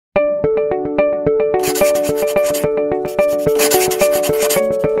Hi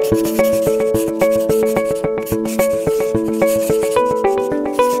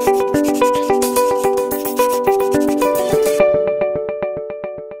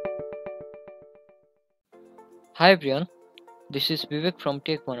everyone, this is Vivek from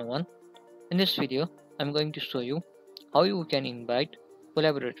Tech 101. In this video, I'm going to show you how you can invite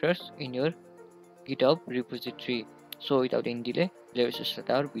collaborators in your GitHub repository. So without any delay, let's start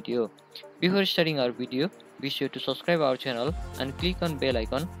our video. Before starting our video, be sure to subscribe our channel and click on bell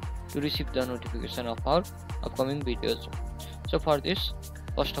icon to receive the notification of our upcoming videos. So for this,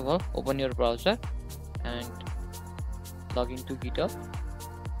 first of all, open your browser and log into GitHub.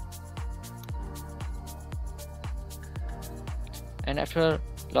 And after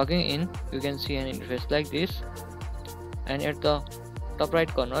logging in, you can see an interface like this, and at the top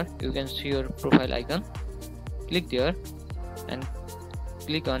right corner you can see your profile icon. Click there and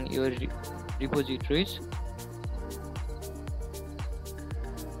click on your repositories.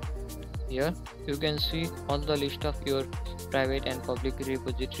 Here you can see all the list of your private and public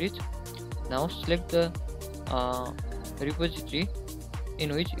repositories. Now select the repository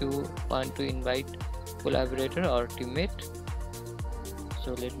in which you want to invite collaborator or teammate.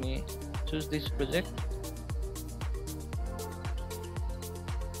 So let me choose this project.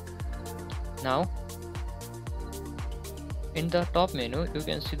 Now in the top menu you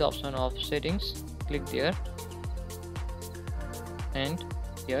can see the option of settings. Click there, and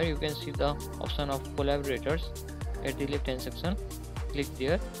here you can see the option of collaborators at the left hand section. Click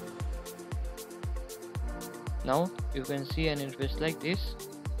there. Now you can see an interface like this,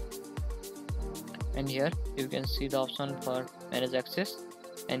 and here you can see the option for manage access,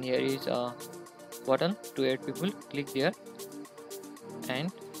 and here is a button to add people. Click there,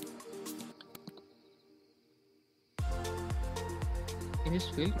 and in this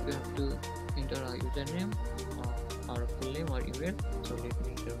field you have to enter a username or a full name or email. So let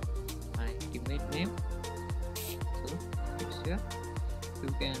me enter my teammate name. So it's here. You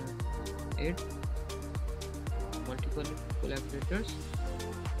can add multiple collaborators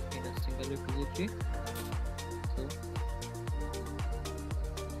in a single repository. So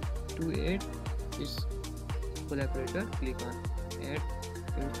to add this collaborator, click on add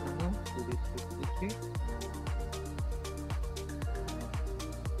username to this repository.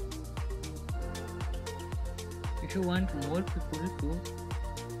 If you want more people to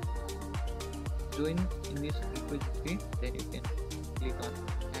join in this repository, then you can click on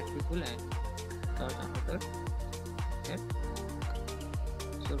add people and start another add.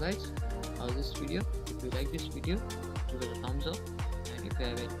 So guys, how's this video? If you like this video, give it a thumbs up, and if you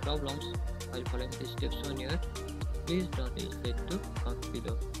have any problems while following the steps on here, please don't hesitate to comment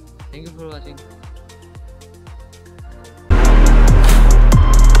below. Thank you for watching.